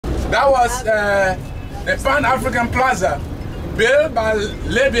That was the Pan-African Plaza built by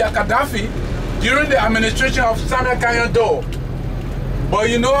Libya Gaddafi during the administration of Samuel Canyon Doe. But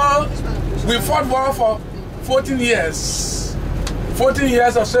you know, we fought war for 14 years. 14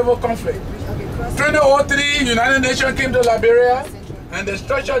 years of civil conflict. 2003, United Nations came to Liberia, and the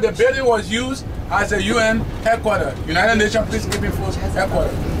structure of the building was used as a UN headquarters, United Nations Peacekeeping Force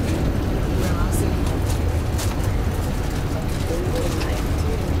headquarters.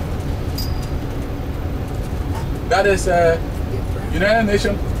 That is United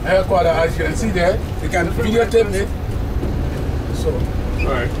Nations headquarters, as you can see there. You can videotape it. So,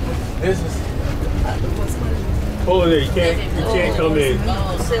 all right. This is. Oh, there, you can't come in.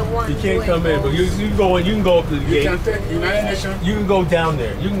 You can't come in, but you can go in. You can go up to the gate. You can take United Nations. You can go down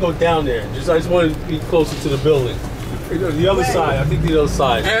there. You can go down there. I just want to be closer to the building. The other side. I think the other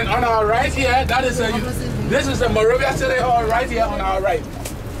side. And on our right here, that is this is the Monrovia City Hall right here on our right.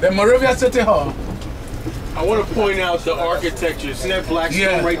 The Monrovia City Hall. I want to point out the architecture. See that black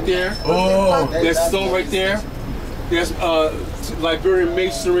stone right there? Oh, that stone right there. There's Liberian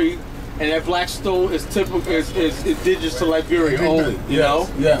masonry, and that black stone is typical, is indigenous to Liberia only. You know?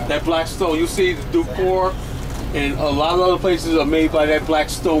 Yeah. That black stone. You see the Dufour, and a lot of other places are made by that black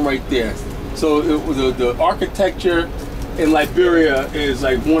stone right there. So the architecture in Liberia is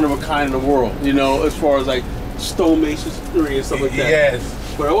like one of a kind in the world. You know, as far as like stone masonry and stuff like that. Yes.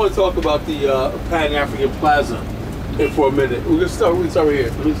 But I want to talk about the Pan-African Plaza for a minute. We're gonna start right here.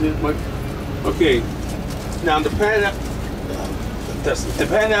 Let me see it, Mike. Okay. Now the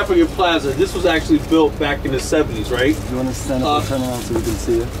Pan-African Plaza, this was actually built back in the 70s, right? You want to stand up and turn around so we can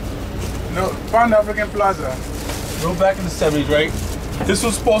see it? No, Pan-African Plaza. Built back in the 70s, right? This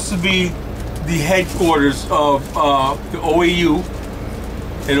was supposed to be the headquarters of the OAU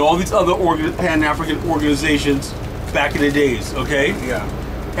and all these other Pan-African organizations back in the days, okay? Yeah.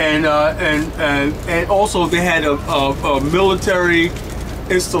 And also they had a military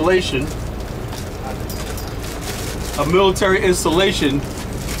installation. A military installation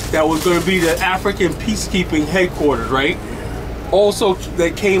that was going to be the African peacekeeping headquarters, right? Also,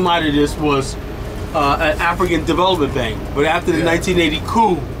 that came out of this was an African Development Bank. But after the 1980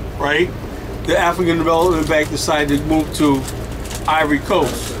 coup, right, the African Development Bank decided to move to Ivory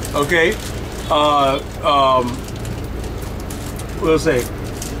Coast, okay? We'll say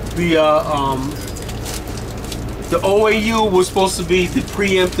the OAU was supposed to be the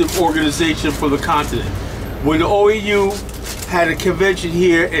preemptive organization for the continent. When the OAU had a convention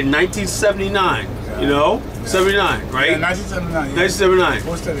here in 1979, you know, 79, right? Yeah, 1979.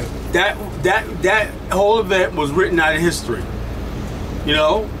 1979. That whole event was written out of history, you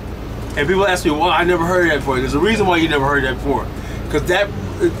know. And people ask me, well, I never heard that before. There's a reason why you never heard that before, because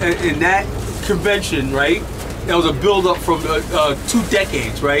in that convention, right? That was a build-up from 2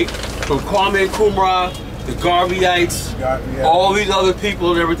 decades, right? From Kwame Nkrumah, the Garveyites, all these other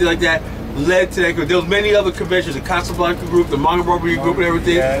people and everything like that led to that. There was many other conventions, the Casablanca group, the Monrovia group, and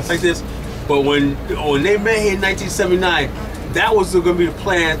everything like this. But when they met here in 1979, that was going to be the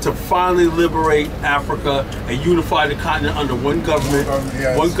plan to finally liberate Africa and unify the continent under one government,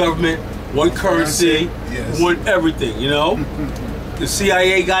 one currency, one everything. You know, the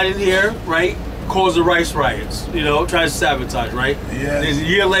CIA got in here, right? Caused the rice riots, you know, tried to sabotage, right? Yeah. A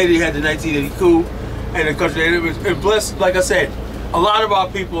year later, you had the 1980 coup, and the country, and it was blessed. Like I said, a lot of our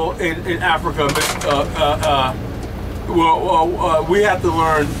people in Africa, we have to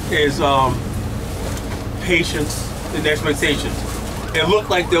learn is patience and expectations. It looked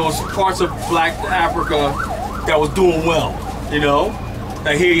like there was parts of Black Africa that was doing well, you know.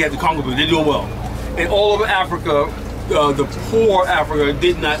 Like here you have the Congo people, they're doing well, and all over Africa, the poor Africa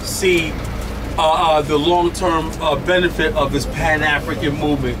did not see the long-term benefit of this Pan-African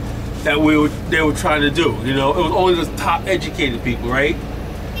movement that they were trying to do. You know, it was only the top educated people, right?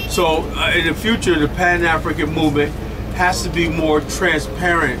 So in the future, the Pan-African movement has to be more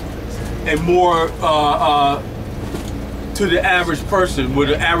transparent and more to the average person, where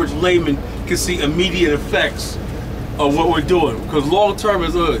the average layman can see immediate effects of what we're doing. Because long-term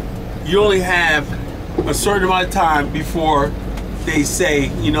is good. You only have a certain amount of time before they say,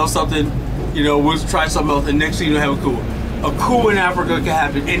 you know, something. You know, we'll try something else, and next thing you know, have a coup. A coup in Africa can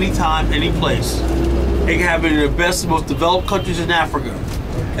happen anytime, any place. It can happen in the best, most developed countries in Africa.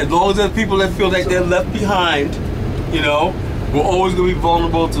 As long as there's people that feel like they're left behind, you know, we're always going to be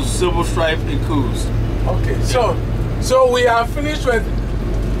vulnerable to civil strife and coups. Okay, so we are finished with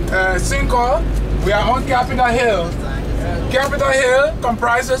Cinco. We are on Capitol Hill. Capitol Hill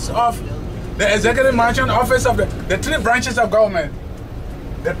comprises of the Executive Mansion Office of the 3 branches of government.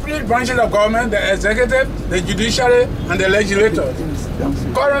 The three branches of government, the executive, the judiciary, and the legislature.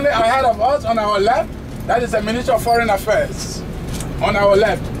 Currently ahead of us on our left, that is the Ministry of Foreign Affairs. On our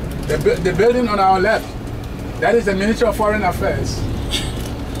left, the building on our left, that is the Ministry of Foreign Affairs.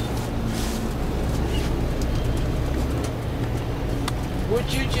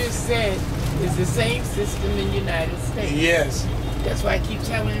 What you just said is the same system in the United States. Yes. That's why I keep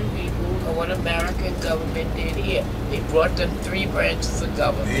telling people what American government did here. They brought them three branches of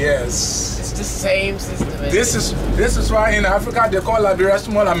government. Yes. It's the same system. This is why in Africa they call Liberia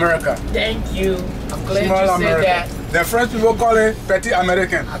Small America. Thank you. I'm glad Small you America. said that. The French people call it Petit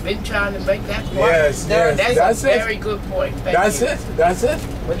American. I've been trying to make that point. Yes, yes. That's a very good point. That's it. That's it.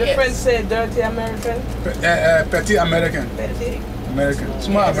 What the French say, dirty American? Petit American. Petit. American.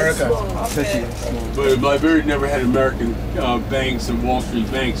 Small America. Okay. But Liberia never had American banks and Wall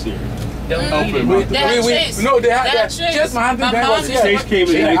Street banks here. Don't need it. No, they had that. Chase Manhattan Bank was here. Chase came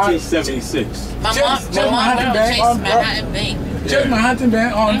in 1976. My mom Manhattan Bank on Manhattan Bank. Chase Manhattan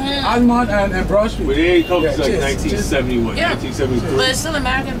Bank on Almond and Broad Street. But it ain't come since like 1971, Yeah. 1973. But it's still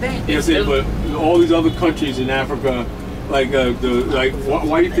American Bank. Yes, but all these other countries in Africa, why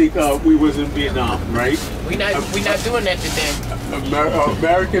do you think we was in Vietnam, right? We not doing that today.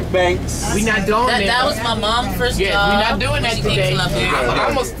 American banks. We not doing that. That was my mom's first job. Yeah, we not doing that She came today. to Liberia.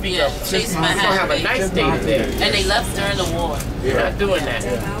 I'm gonna speak up. Chase We're gonna have a Manhattan. nice day there. And they left during the war. We're not doing that.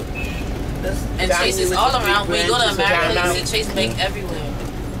 And Chase is all around. When you go to America, you see Chase Bank everywhere.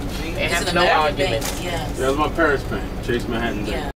 And It's have an no American argument. bank. Yes. That was my parents' bank, Chase Manhattan Bank. Yeah.